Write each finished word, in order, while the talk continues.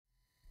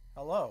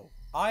Hello,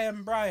 I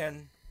am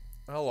Brian,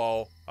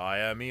 Hello, I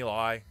am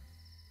Eli.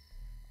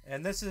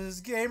 and this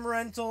is Game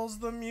Rentals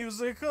the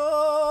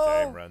musical.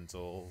 Game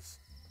rentals.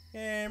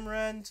 Game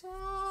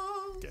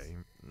Rentals.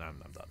 Game. No, I'm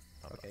done.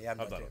 Okay, yeah, I'm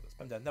done too. with this.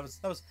 I'm done. That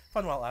was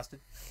fun while it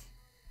lasted.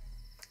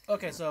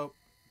 Okay, so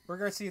we're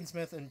Garcia and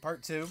Smith in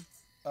part 2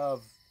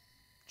 of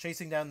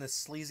chasing down this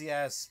sleazy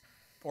ass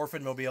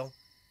orphan mobile,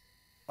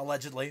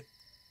 allegedly.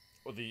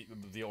 Oh,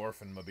 the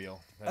orphan mobile.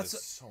 That's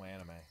That's so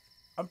anime.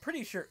 I'm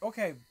pretty sure.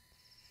 Okay,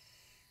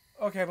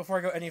 before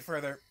I go any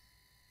further,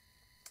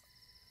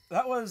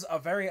 that was a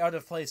very out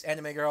of place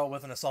anime girl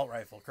with an assault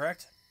rifle,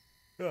 correct?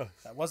 Yeah.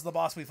 That was the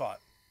boss we fought.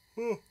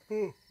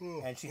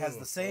 And she has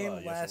the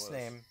same last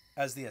name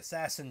as the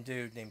assassin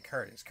dude named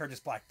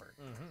Curtis Blackbird.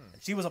 Mm-hmm.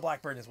 And she was a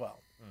Blackbird as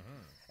well.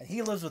 Mm-hmm. And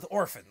he lives with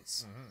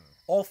orphans. Mm-hmm.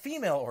 All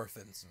female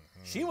orphans.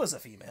 Mm-hmm. She was a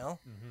female.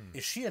 Mm-hmm.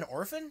 Is she an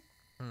orphan?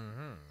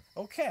 Mm-hmm.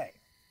 Okay.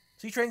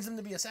 So he trains them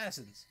to be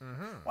assassins.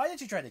 Mm-hmm. Why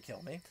did you try to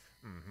kill me?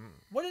 Mm-hmm.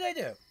 What did I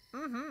do?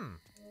 Mm-hmm.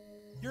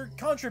 Your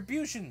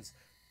contributions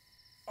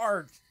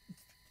are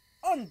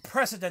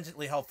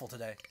unprecedentedly helpful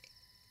today.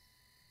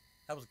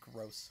 That was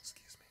gross.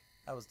 Excuse me.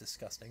 That was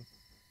disgusting.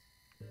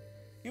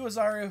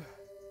 Iwazaru,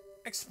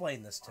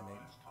 explain this to me.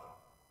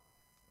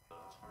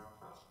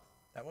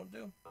 That won't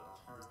do.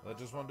 That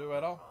just won't do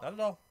at all. Not at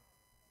all.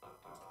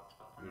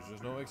 There's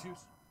just no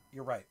excuse.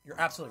 You're right. You're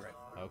absolutely right.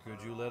 How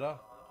could you let a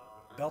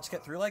Belch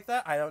get through like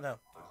that? I don't know.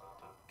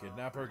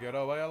 kidnapper get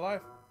away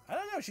alive? I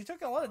don't know. She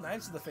took a lot of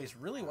knives to the face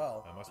really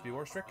well. I must be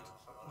more strict.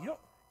 You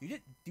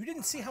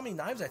didn't see how many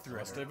knives I threw at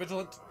Must her. stay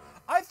vigilant.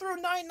 I threw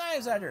 9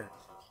 knives at her.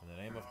 In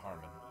the name of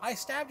Harmon. I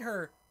stabbed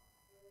her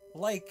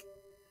like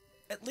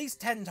at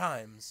least 10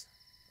 times.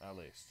 At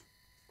least.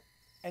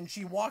 And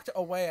she walked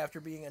away after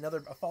being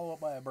a follow-up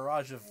by a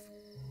barrage of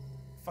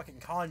fucking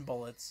con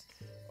bullets.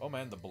 Oh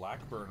man, the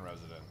Blackburn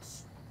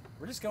residence.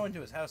 We're just going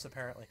to his house,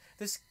 apparently.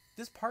 This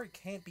part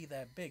can't be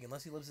that big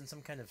unless he lives in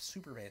some kind of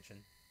super mansion.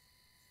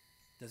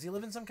 Does he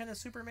live in some kind of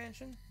super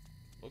mansion?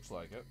 Looks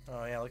like it.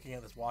 Oh yeah, looking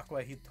at this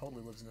walkway, he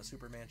totally lives in a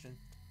super mansion.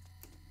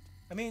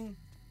 I mean,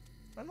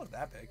 I don't look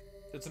that big.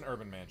 It's an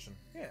urban mansion.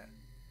 Yeah.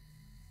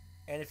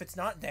 And if it's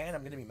not Dan,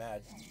 I'm gonna be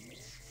mad.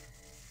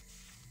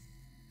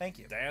 Thank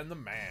you. Dan the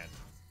man.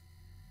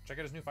 Check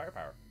out his new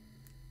firepower.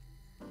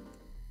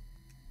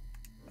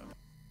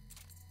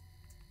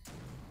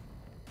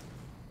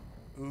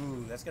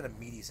 Ooh, that's got a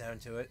meaty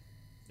sound to it.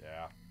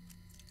 Yeah.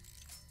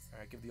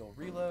 Alright, give the old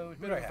reload.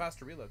 Who Bit do of I a have?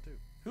 faster reload too.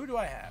 Who do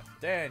I have?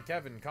 Dan,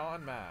 Kevin,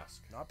 Con,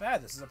 Mask. Not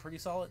bad. This is a pretty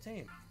solid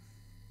team.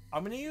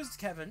 I'm gonna use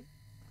Kevin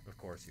Of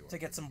course you to are.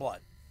 get some blood.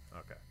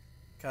 Okay.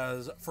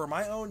 Because for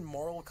my own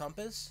moral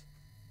compass,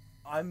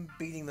 I'm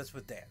beating this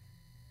with Dan.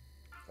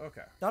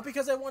 Okay. Not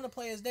because I want to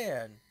play as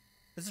Dan.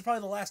 This is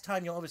probably the last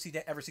time you'll ever see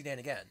Dan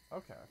again.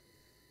 Okay.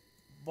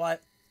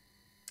 But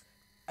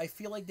I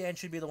feel like Dan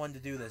should be the one to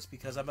do this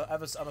because I'm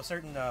a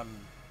certain I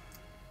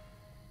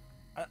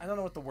don't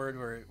know what the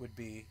word would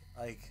be,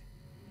 like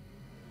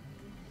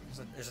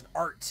there's an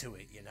art to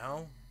it, you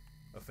know?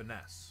 A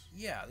finesse.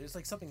 Yeah, there's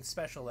like something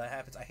special that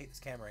happens. I hate this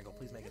camera angle.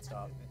 Please make it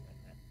stop.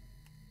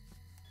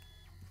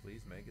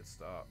 Please make it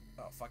stop.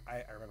 Oh fuck!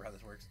 I remember how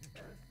this works.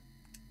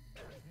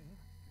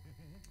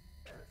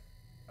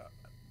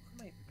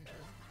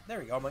 There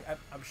we go.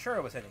 I'm sure I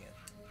was hitting it.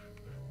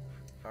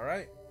 All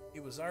right.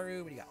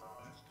 Iwazaru, what do you got?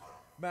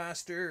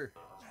 Master.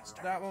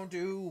 That won't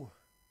do.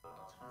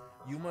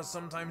 You must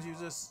sometimes use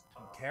this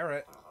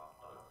carrot.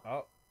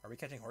 Oh, Are we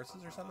catching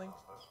horses or something?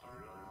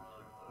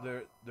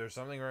 there's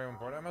something very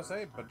important I must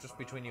say, but just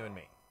between you and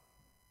me.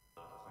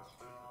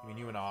 You mean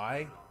you and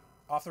I?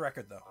 Off the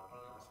record, though.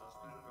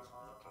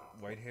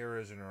 White hair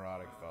is a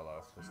neurotic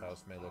fellow. This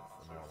house may look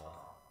normal,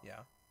 Yeah.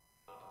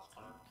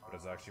 but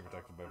it's actually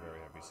protected by very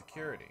heavy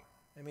security.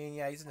 I mean,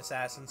 yeah, he's an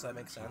assassin, so that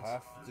makes You sense.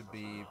 have to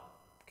be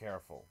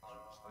careful.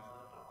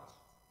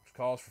 Which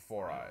calls for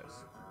 4 eyes.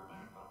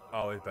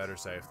 Always better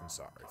safe than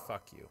sorry.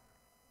 Fuck you.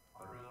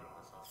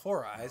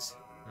 4 eyes.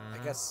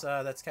 Mm-hmm. I guess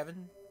that's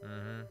Kevin.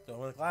 Mm-hmm. The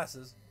one with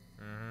glasses.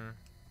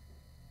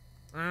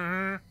 Mm-hmm.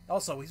 Mm-hmm.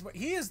 Also,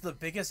 he is the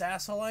biggest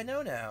asshole I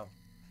know now.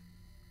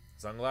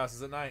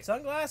 Sunglasses at night.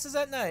 Sunglasses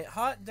at night.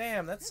 Hot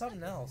damn, that's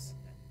something else.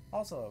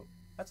 Also,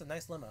 that's a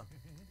nice limo.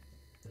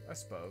 I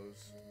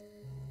suppose.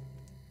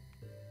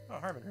 Oh,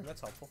 Harmon room,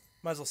 that's helpful.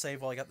 Might as well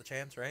save while I got the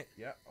chance, right?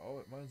 Yeah. Oh,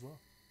 it might as well.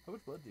 How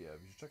much blood do you have?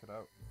 You should check it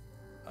out.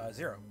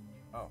 0.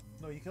 Oh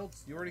no, you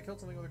already killed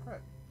something with a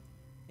crit.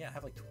 Yeah, I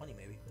have like 20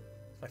 maybe.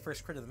 It's my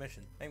first crit of the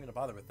mission. I ain't gonna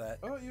bother with that.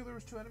 Oh, there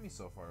was 2 enemies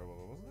so far,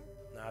 wasn't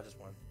there? Nah, just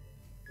 1.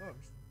 Oh,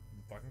 just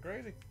fucking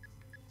crazy.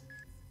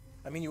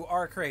 I mean, you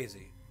are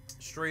crazy.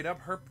 Straight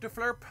up herp to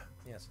flurp.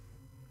 Yes.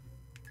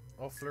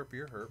 I'll flurp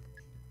your herp.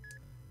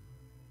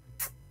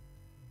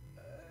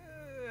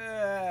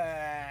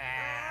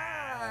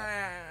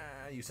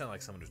 You sound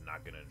like someone who's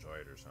not gonna enjoy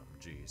it or something.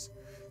 Jeez.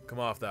 Come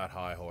off that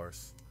high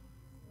horse.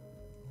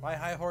 My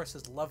high horse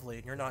is lovely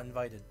and you're not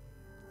invited.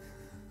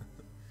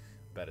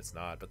 Bet it's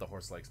not, but the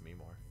horse likes me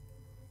more.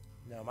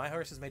 No, my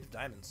horse is made of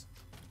diamonds.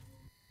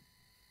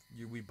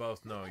 We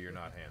both know you're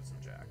not handsome,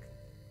 Jack.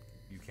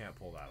 You can't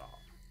pull that off.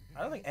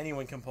 I don't think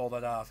anyone can pull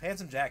that off.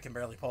 Handsome Jack can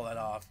barely pull that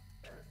off.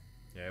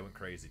 Yeah, it went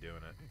crazy doing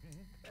it.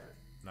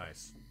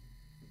 Nice.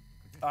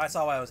 Oh, I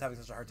saw why I was having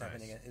such a hard time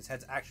hitting it. His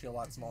head's actually a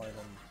lot smaller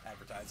than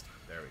advertised.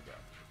 There we go.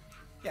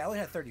 Yeah, I only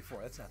had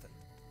 34. That's nothing.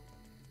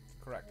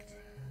 Correct.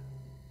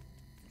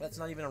 That's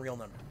not even a real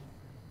number.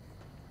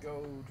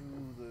 Go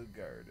to the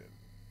garden.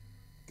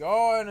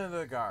 Go into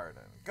the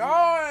garden.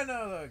 Go into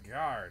the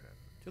garden.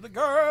 To the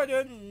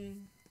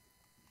garden.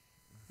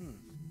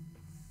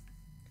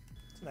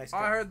 It's a nice.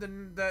 I heard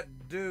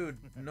that dude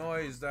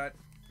noise that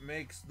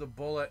makes the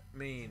bullet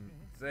mean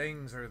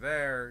things are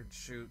there.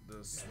 Shoot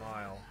the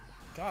smile.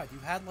 God, you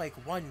had like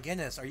 1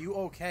 Guinness. Are you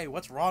okay?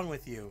 What's wrong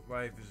with you?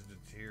 Life is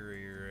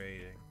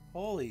deteriorating.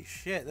 Holy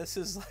shit, this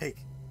is like...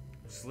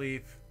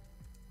 Sleep.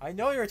 I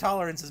know your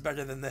tolerance is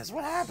better than this.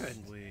 What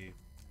happened? Sleep.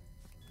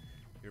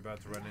 You're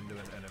about to run into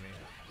an enemy.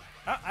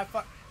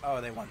 Oh,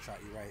 they one-shot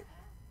you, right.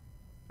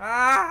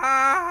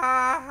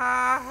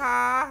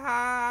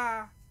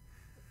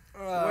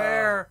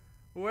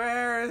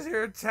 Where is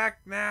your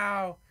tech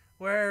now?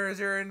 Where is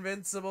your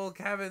invincible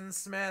Kevin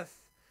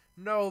Smith?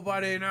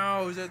 Nobody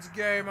knows. It's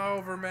game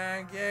over,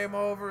 man. Game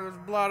over. There's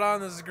blood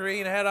on the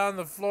screen, head on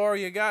the floor.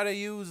 You gotta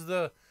use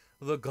the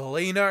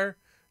gleaner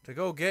to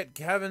go get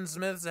Kevin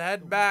Smith's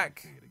head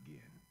back.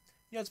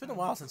 Yeah, it's been a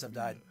while since I've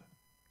died.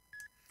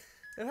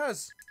 It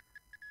has.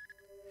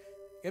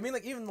 I mean,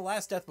 like, even the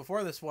last death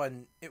before this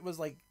one, it was,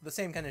 like, the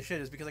same kind of shit.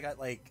 Is because I got,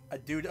 like, a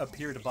dude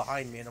appeared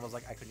behind me, and I was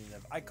like, I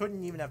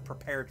couldn't even have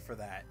prepared for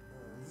that.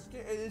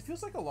 It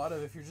feels like a lot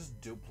of if you're just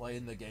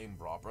playing the game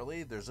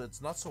properly,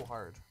 it's not so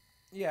hard.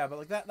 Yeah, but,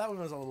 like, that one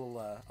was a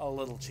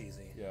little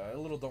cheesy. Yeah, a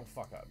little don't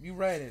fuck up. You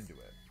ran into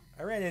it.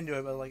 I ran into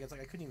it, but, like, it's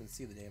like I couldn't even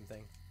see the damn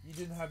thing. You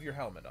didn't have your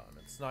helmet on.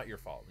 It's not your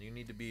fault. You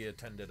need to be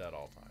attended at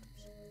all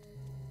times.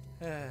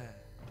 So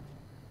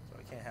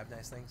I can't have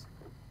nice things?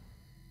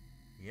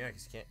 Yeah,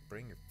 because you can't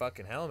bring your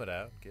fucking helmet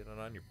out, get it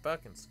on your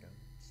fucking skin.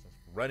 Just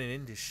running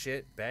into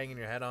shit, banging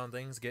your head on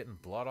things, getting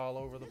blood all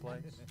over the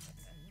place.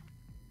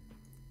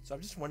 So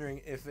I'm just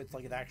wondering if it's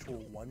like an actual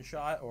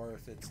one-shot, or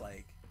if it's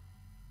like...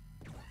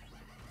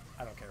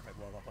 I don't care if I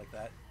blow it up like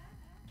that.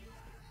 Is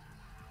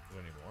there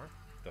any more?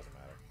 Doesn't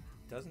matter.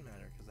 Doesn't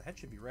matter, because the head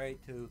should be right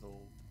to the...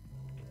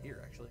 here,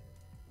 actually.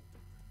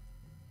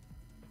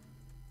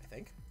 I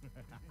think.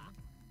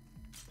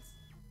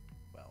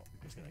 Well,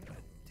 I'm just gonna go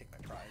ahead and take my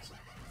prize.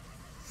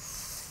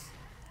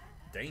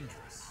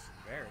 Dangerous.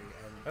 Very.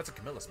 And that's a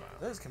Camilla smile.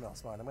 That is Camilla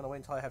smile. I'm gonna wait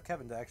until I have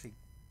Kevin to actually...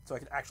 so I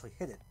can actually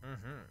hit it.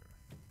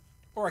 Mm-hmm.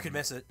 Or I could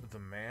miss it. The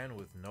man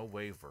with no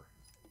waver.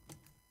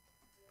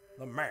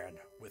 The man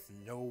with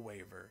no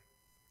waver.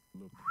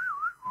 Look,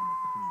 I'm a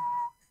queen.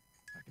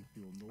 I can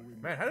feel no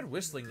Man, how did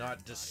whistling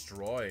not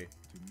destroy,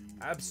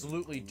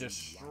 absolutely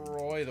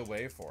destroy the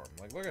waveform?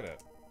 Like, look at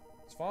it.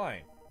 It's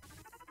fine.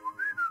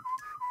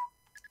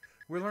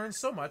 We learned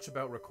so much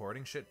about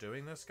recording shit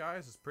doing this,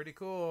 guys. It's pretty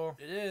cool.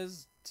 It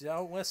is.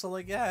 Don't whistle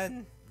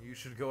again. You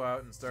should go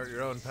out and start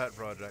your own pet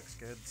projects,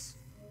 kids.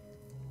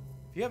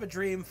 If you have a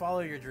dream, follow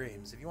your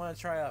dreams. If you want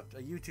to try out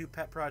a YouTube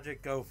pet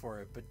project, go for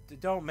it. But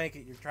don't make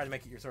it. You're trying to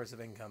make it your source of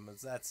income.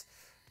 That's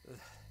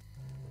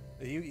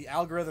the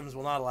algorithms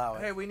will not allow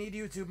it. Hey, we need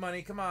YouTube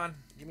money. Come on,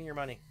 give me your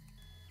money.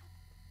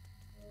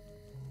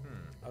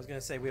 I was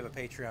gonna say we have a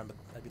Patreon, but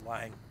I'd be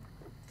lying.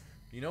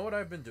 You know what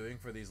I've been doing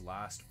for these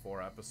last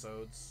 4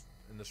 episodes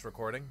in this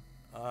recording?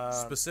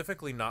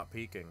 Specifically, not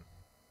peeking.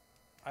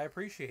 I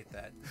appreciate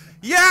that.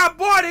 Yeah,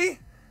 buddy.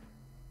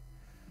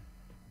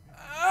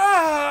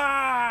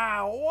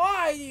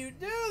 Why do you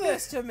do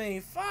this to me?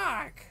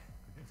 Fuck!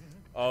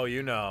 Oh,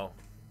 you know.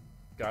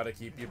 Gotta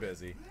keep you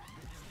busy.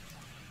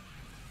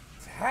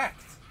 It's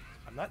hacked.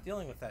 I'm not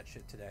dealing with that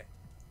shit today.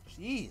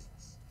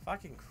 Jesus.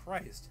 Fucking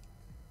Christ.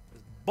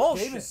 It's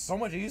bullshit. Game is so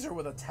much easier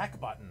with a tech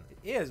button.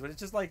 It is, but it's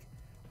just like,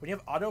 when you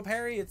have auto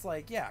parry, it's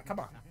like, yeah, come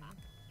on.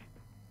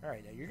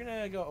 Alright, now you're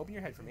gonna go open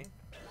your head for me.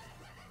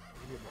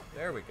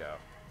 There we go.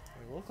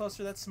 A little closer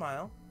to that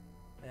smile.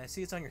 And I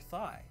see it's on your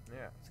thigh.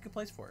 Yeah. It's a good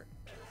place for it.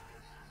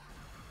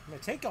 I'm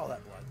gonna take all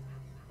that blood.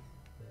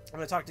 I'm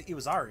gonna talk to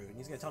Iwazaru, and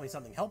he's gonna tell me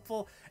something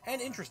helpful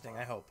and interesting,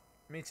 I hope.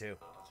 Me too.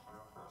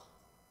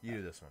 You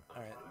do this one.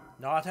 Alright.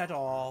 Not at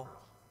all.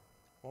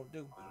 Won't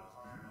do.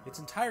 It's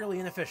entirely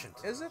inefficient.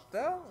 Is it,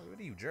 though? What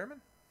are you, German?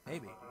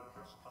 Maybe.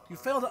 You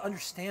fail to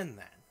understand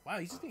that. Wow,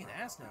 he's just being an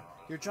ass now.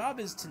 Your job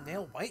is to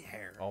nail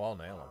Whitehair. Oh, I'll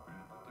nail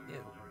him.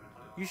 Ew.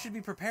 You should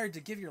be prepared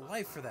to give your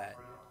life for that.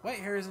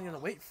 Whitehair isn't gonna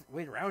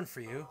wait around for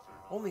you.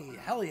 Only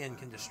Hellion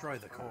can destroy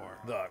the core.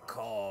 The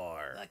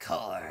core. The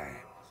core.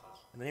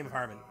 In the name of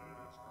Harmon.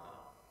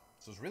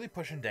 So it's really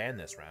pushing Dan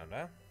this round,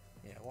 huh?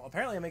 Yeah, well,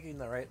 apparently I'm making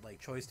the right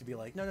choice to be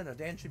like, no,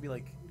 Dan should be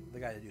the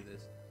guy to do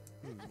this.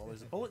 Well,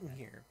 there's a bullet in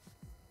here.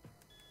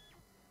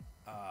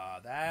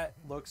 That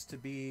looks to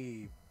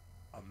be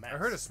a mess. I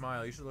heard a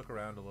smile. You should look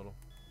around a little.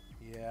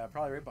 Yeah,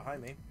 probably right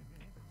behind me.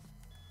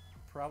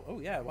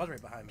 Oh yeah, it was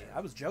right behind me. I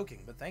was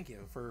joking, but thank you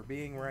for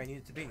being where I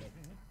needed to be.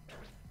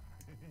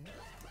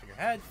 Your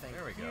head, thank you.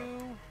 There we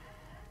go.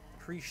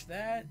 Appreciate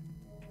that.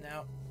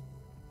 Now,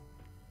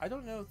 I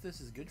don't know if this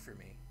is good for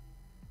me.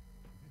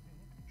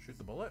 Shoot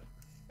the bullet.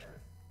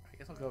 I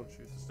guess I'll go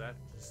Shoot the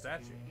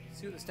statue.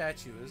 see what the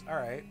statue is. All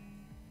right.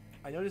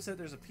 I noticed that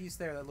there's a piece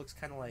there that looks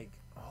kind of like.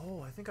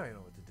 Oh, I think I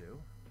know what to do.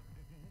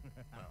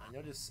 I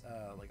noticed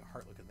like a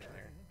heart-looking thing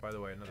there. By the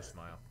way, another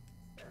smile.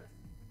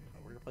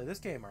 We're gonna play this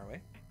game, aren't we?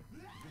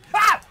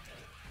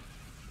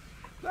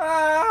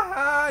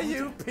 Ah!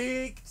 You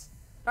peeked.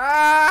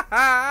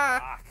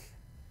 Ah! Fuck.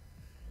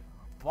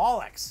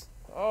 Bollocks.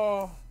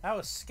 Oh, That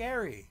was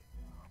scary.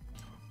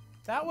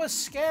 That was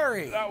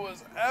scary. that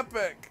was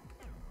epic.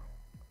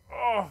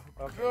 Oh,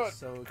 Okay, good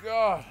so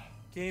God.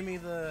 gave me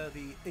the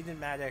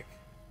enigmatic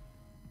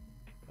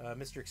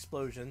Mr.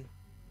 Explosion.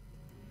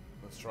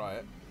 Let's try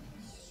it.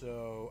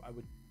 So I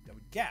would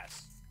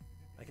guess.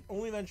 I can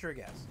only venture a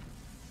guess.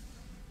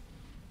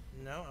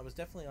 No, I was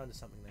definitely onto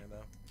something there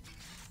though.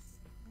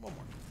 One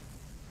more.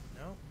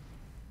 No.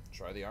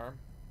 Try the arm.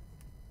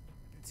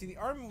 See, the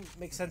arm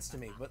makes sense to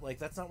me, but like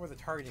that's not where the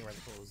targeting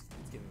reticle is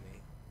giving me.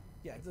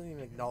 Yeah, it doesn't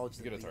even acknowledge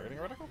You that get a the- targeting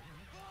reticle?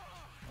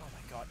 Oh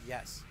my god,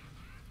 yes.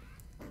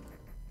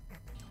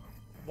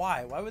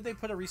 Why? Why would they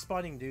put a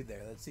respawning dude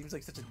there? That seems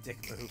like such a dick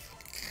move.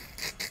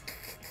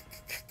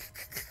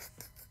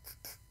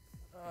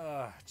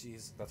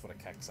 Jeez. That's what a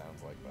keck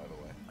sounds like, by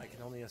the way. I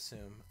can only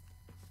assume.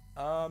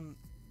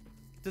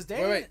 Does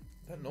Dan... Wait.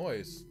 That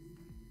noise.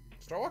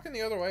 Start walking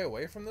the other way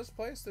away from this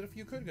place, if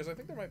you could, because I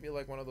think there might be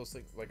like one of those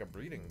things, like a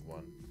breeding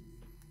one.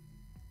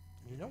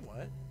 You know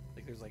what?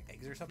 Like there's like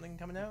eggs or something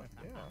coming out?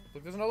 Yeah.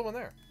 Look, there's another one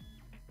there.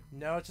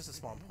 No, it's just a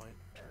spawn point.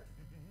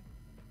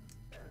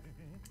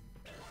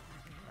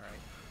 Alright.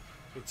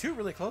 They're two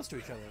really close to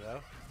each other, though.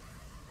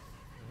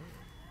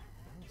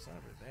 Oh, it's not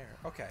over there.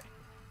 Okay.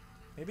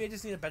 Maybe I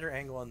just need a better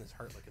angle on this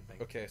heart-looking thing.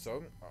 Okay,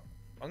 so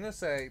I'm gonna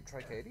say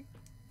try Katie.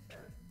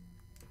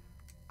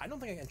 I don't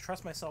think I can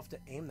trust myself to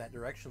aim that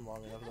direction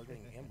long enough without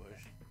getting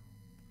ambushed.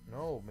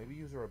 No, maybe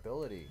use her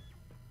ability.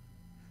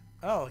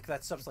 Oh, like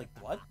that stuff's like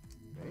blood?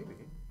 Maybe.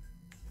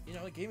 You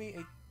know, it gave me...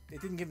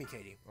 It didn't give me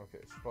Katie. Okay,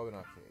 so probably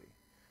not Katie.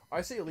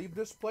 I say leave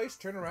this place,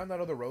 turn around that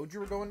other road you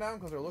were going down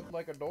because there looked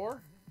like a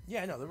door.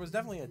 Yeah, no, there was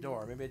definitely a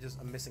door. Maybe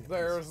I'm missing a piece.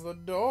 There's the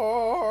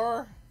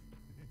door.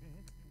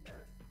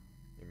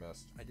 You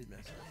missed. I did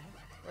miss.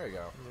 There you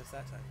go. I missed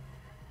that time.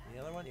 The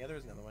other one? Yeah, there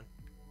was another one.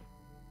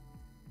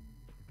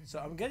 So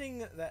I'm getting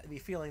the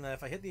feeling that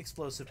if I hit the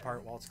explosive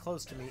part while it's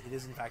close to me, it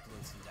is in fact an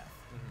instant death.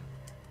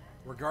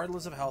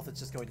 Regardless of health, it's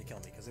just going to kill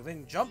me. Because if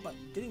getting jumped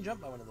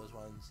by one of those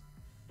ones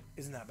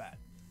isn't that bad.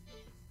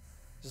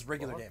 Just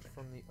regular Blocked damage.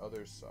 from the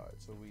other side,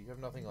 so we have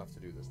nothing left to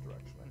do this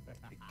direction, I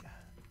think.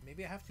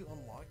 Maybe I have to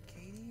unlock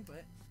Katie,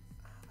 but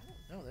I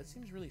don't know. That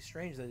seems really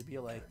strange that it'd be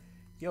like,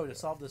 yo, to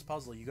solve this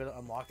puzzle, you got to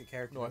unlock a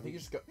character. No, I think you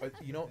just got.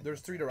 You know,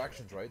 there's 3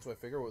 directions, right? So I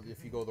figure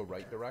if you go the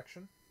right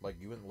direction, like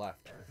you went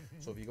left.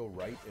 So if you go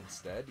right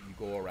instead, you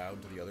go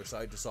around to the other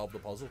side to solve the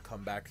puzzle,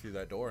 come back through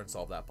that door and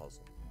solve that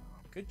puzzle.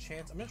 Good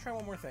chance. I'm gonna try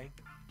one more thing.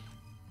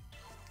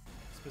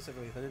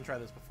 Specifically, if I didn't try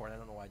this before, and I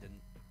don't know why I didn't.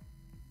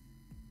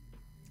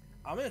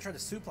 I'm gonna try to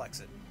suplex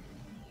it.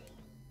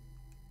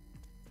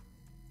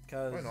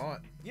 Cause Why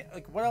not? Yeah,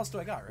 like what else do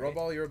I got, right? Rub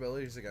all your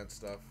abilities against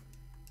stuff.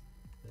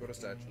 Go to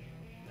statue.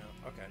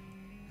 No. Okay.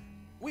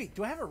 Wait,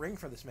 do I have a ring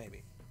for this?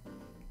 Maybe.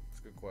 That's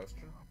a good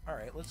question. All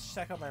right, let's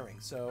check out my ring.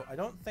 So I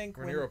don't think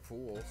We're near a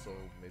pool, so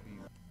maybe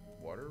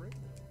water ring.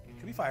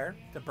 could be fire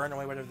to burn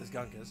away whatever this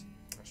gunk is.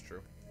 That's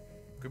true.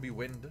 Could be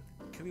wind.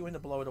 Could be wind to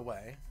blow it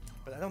away,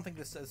 but I don't think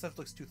this stuff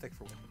looks too thick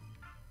for wind.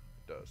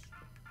 It does.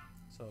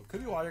 So it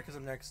could be water because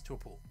I'm next to a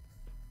pool.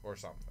 Or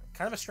something.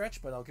 Kind of a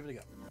stretch, but I'll give it a go.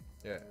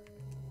 Yeah.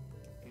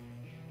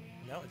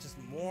 No, it's just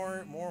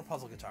more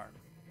puzzle guitar.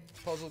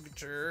 Puzzle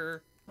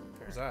guitar.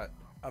 What was that?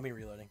 I mean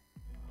reloading.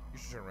 You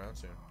should turn around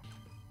soon.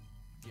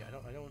 Yeah,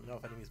 I don't know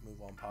if enemies move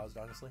while I'm paused,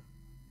 honestly.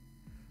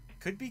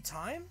 Could be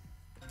time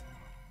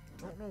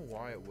Don't know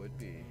why it would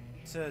be.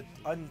 to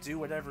undo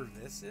whatever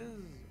this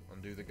is.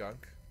 Undo the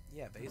gunk.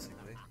 Yeah,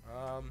 basically.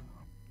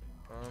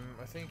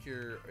 I think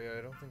you're. Yeah,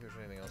 I don't think there's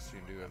anything else you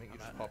can do. I think you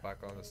just pop back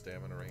on the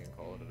stamina ring and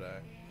call it a day.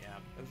 Yeah,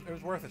 it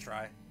was worth a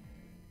try.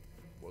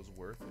 Was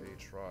worth a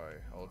try.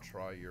 I'll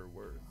try your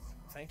worth.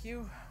 Thank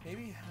you.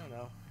 Maybe I don't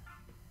know.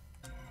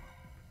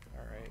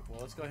 All right. Well,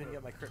 let's go ahead and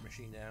get my crit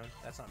machine down.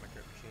 That's not my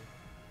crit machine.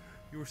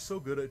 You were so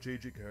good at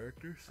changing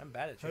characters. I'm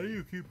bad at How do changing.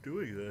 you keep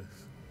doing this?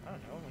 I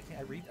don't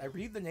know. I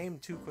read the name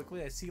too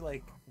quickly. I see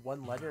like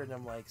one letter and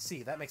I'm like,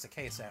 see, that makes a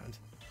K sound.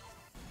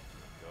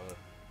 God.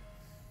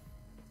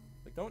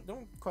 Like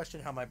don't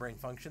question how my brain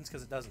functions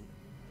because it doesn't.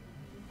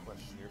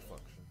 Question your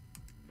function.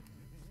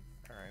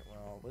 All right.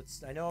 Well,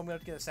 let's. I know I'm going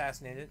to get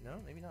assassinated.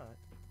 No, maybe not.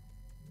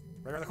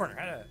 Right around the corner.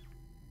 All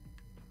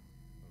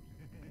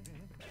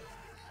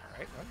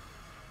right. 1,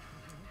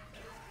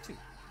 2.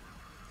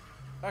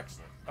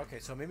 Excellent. Okay,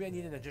 so maybe I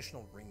need an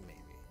additional ring. Maybe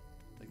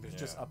like there's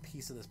just Yeah. a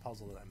piece of this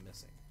puzzle that I'm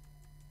missing.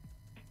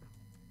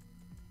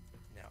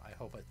 Now I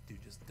hope a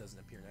dude just doesn't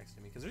appear next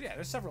to me because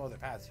there's several other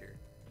paths here.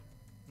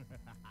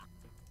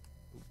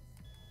 Ooh.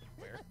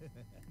 Where?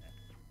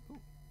 Ooh.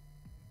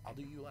 I'll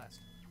do you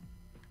last.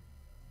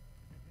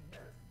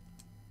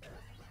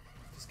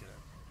 Just gonna.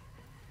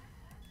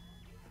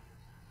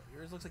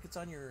 Yours looks like it's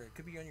on your. It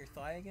could be on your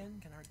thigh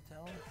again. Kind of hard to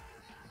tell.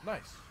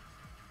 Nice.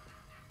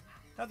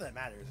 Not that it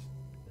matters.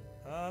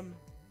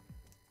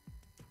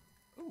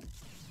 Ooh.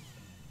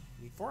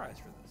 Need 4 eyes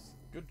for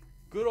this.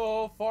 Good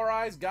old Four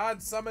Eyes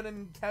God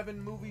summoning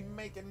Kevin movie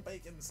making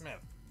Bacon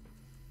Smith.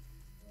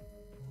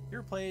 You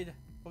ever played?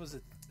 What was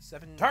it?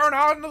 7. Turn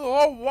on the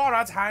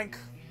water tank.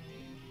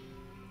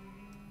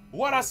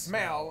 What a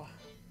smell.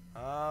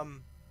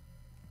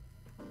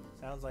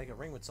 Sounds like a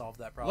ring would solve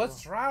that problem.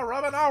 Let's try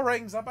rubbing our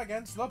rings up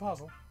against the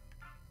puzzle.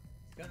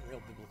 It's gotten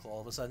real biblical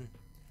all of a sudden.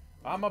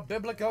 I'm a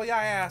biblical ya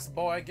ass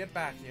boy. Get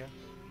back here.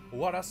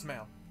 What a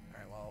smell. All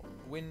right. Well,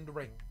 Wind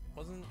ring.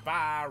 wasn't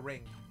Fire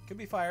ring. could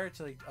be fire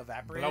to like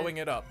evaporate. Blowing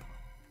it up.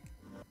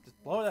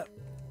 Just blow it up.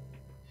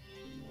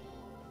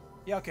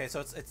 Yeah. Okay. So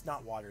it's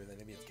not water then.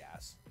 Maybe it's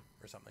gas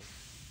or something,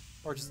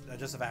 or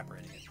just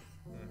evaporating it.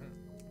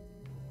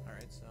 All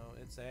right. So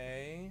it's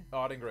a.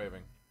 Odd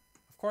engraving.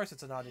 Of course,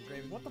 it's an odd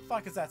engraving. What the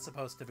fuck is that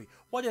supposed to be?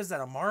 What is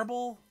that? A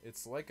marble?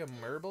 It's like a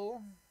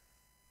marble.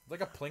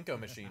 Like a Plinko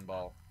machine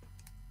ball.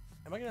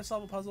 Am I gonna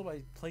solve a puzzle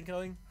by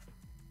plinkoing?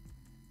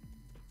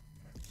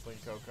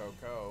 Plinko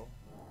co.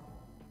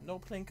 No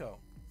plinko.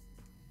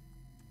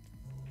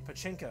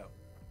 Pachinko.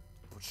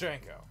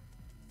 Pachenko.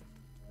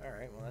 All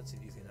right. Well, that's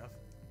easy enough.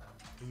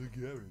 The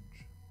garage.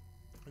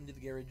 Into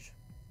the garage.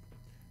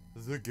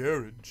 The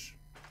garage.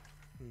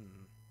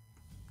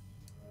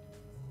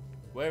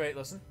 Wait,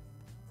 listen.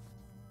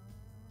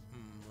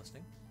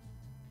 Listening.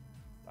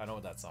 I know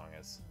what that song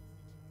is.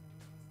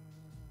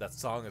 That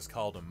song is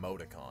called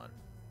Emoticon.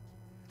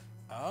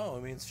 Oh,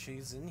 it means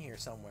she's in here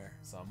somewhere.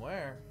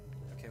 Somewhere.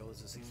 Okay, well,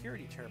 there's a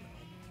security terminal.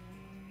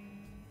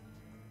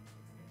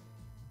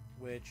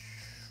 Which...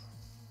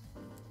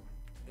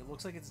 It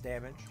looks like it's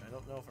damaged. I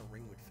don't know if a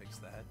ring would fix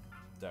that.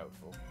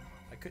 Doubtful.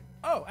 I could...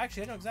 Oh,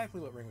 actually, I know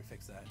exactly what ring would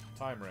fix that.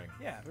 Time ring.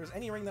 Yeah, if there's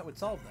any ring that would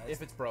solve that.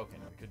 If it's broken,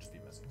 it could just be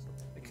missing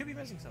something. It could be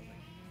missing something.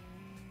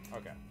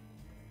 Okay.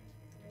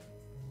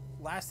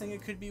 Last thing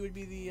it could be would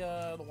be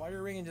the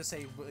wire ring and just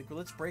say, like,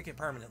 let's break it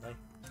permanently.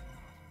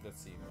 That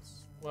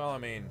seems... Well, I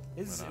mean...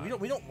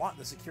 We don't want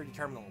the security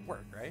terminal to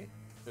work, right?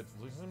 It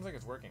seems like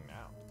it's working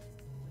now.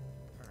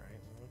 Alright,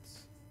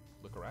 let's...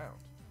 Look around.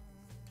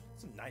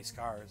 Some nice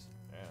cars.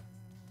 Yeah.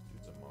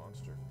 Dude's a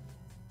monster.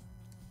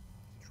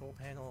 Control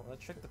panel.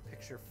 Let's check the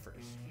picture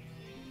first.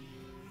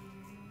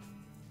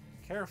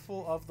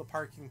 Careful of the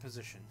parking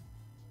position.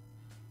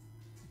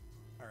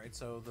 Alright,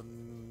 so the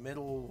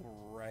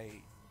middle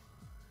right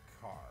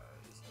car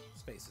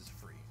space is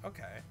free.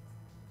 Okay.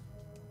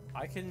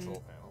 I can...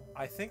 Control panel.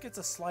 I think it's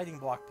a sliding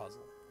block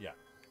puzzle. Yeah.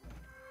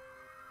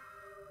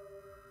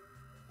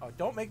 Oh,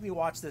 don't make me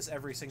watch this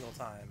every single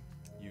time.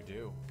 You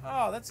do.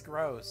 Oh, that's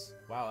gross.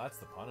 Wow, that's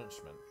the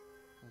punishment.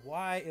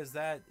 Why is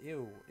that?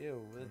 Ew,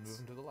 ew. Move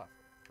him to the left.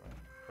 Right.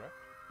 Correct?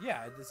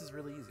 Yeah, this is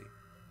really easy.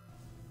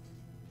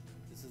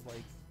 This is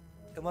like...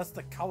 Unless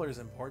the color's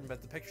important,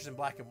 but the picture's in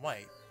black and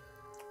white.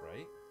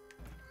 Right?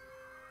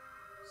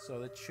 So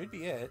that should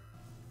be it.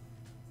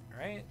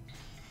 Right?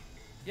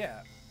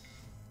 Yeah.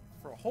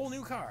 For a whole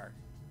new car.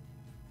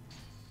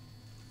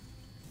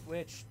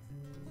 Which...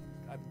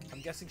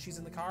 I'm guessing she's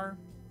in the car?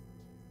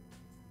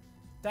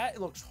 That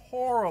looks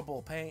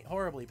horrible,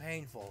 horribly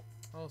painful.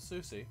 Oh,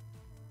 Susie.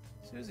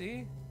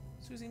 Susie?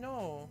 Susie,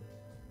 no.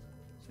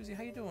 Susie,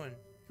 how you doing?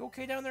 You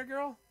okay down there,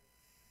 girl?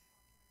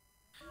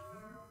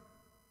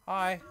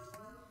 Hi.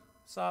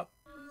 What's up?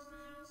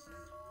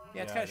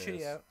 Yeah, it's Yeah, kind of it shitty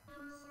is. out.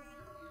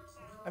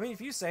 I mean, if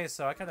you say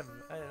so, I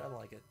don't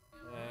like it.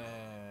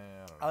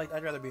 I don't know.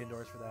 I'd rather be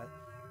indoors for that.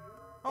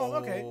 Oh,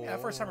 okay. Yeah,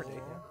 for a summer date.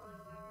 Yeah.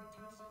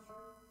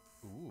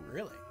 Ooh.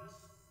 Really?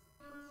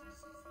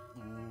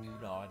 Ooh,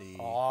 naughty.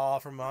 Aw,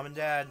 from mom and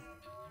dad.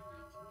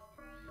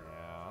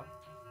 Yeah.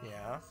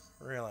 Yeah,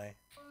 really.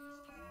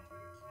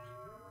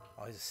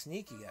 Oh, he's a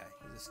sneaky guy.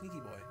 He's a sneaky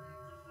boy.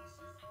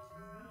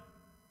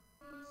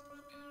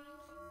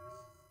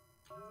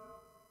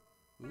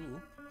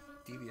 Ooh,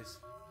 devious.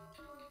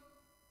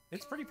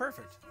 It's pretty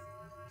perfect.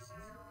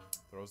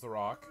 Throws the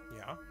rock.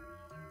 Yeah.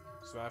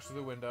 Smash through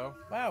the window.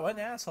 Wow, what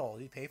an asshole.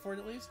 Did he pay for it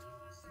at least?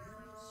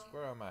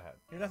 Square on my head.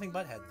 You're nothing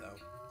but head, though.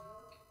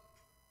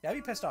 Yeah, I'd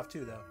be pissed off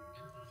too, though.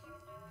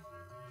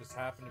 Just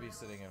happened to be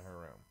sitting in her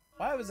room.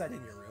 Why was that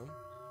in your room?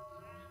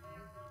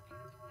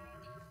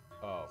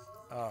 Oh.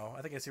 Oh,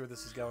 I think I see where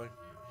this is going.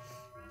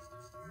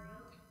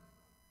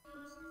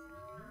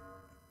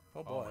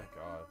 Oh boy. Oh my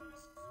god.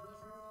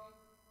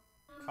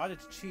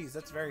 Cottage cheese,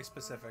 that's very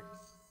specific.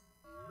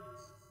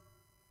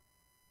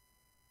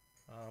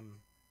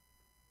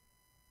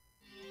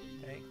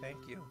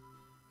 Thank you.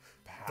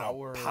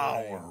 Power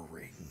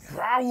ring.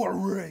 Power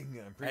ring!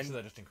 I'm pretty sure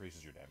that just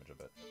increases your damage a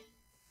bit.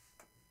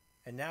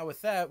 And now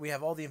with that, we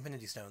have all the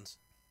Infinity Stones.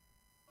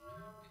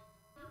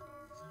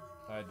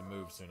 I had to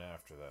move soon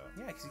after that.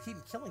 Yeah, because you keep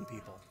killing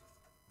people.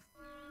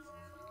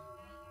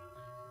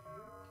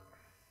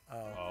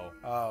 Oh.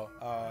 Oh.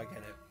 Oh, I get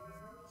it.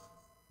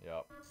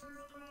 Yep.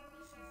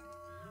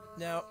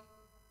 Now,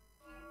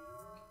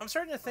 I'm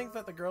starting to think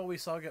that the girl we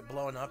saw get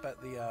blown up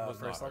at the Was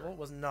first not her. level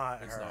was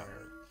not It's her. not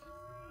her.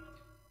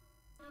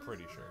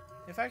 pretty sure.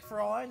 In fact, for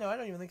all I know, I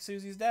don't even think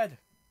Susie's dead.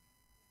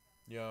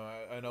 Yeah,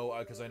 I know,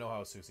 because I know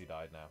how Susie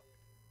died now.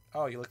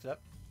 Oh, you looked it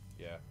up?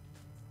 Yeah.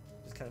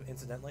 Just kind of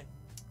incidentally?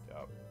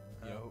 Yep.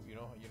 You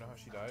know how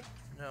she died?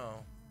 No.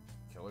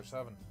 Killer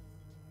 7.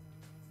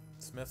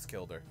 Smiths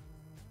killed her.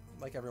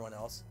 Like everyone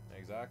else.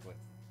 Exactly.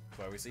 That's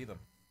why we see them.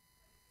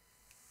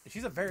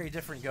 She's a very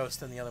different ghost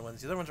than the other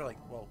ones. The other ones are like,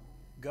 well,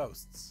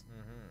 ghosts.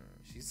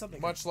 She's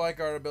something... Much like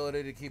our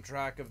ability to keep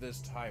track of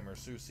this timer,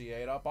 Susie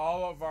ate up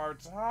all of our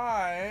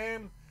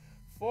time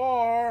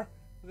for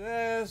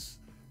this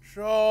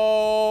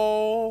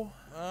show.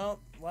 Well,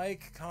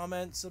 like,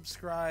 comment,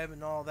 subscribe,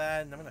 and all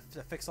that, and I'm gonna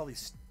fix all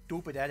these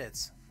stupid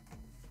edits.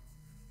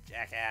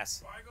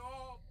 Jackass. Bye,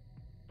 Gold.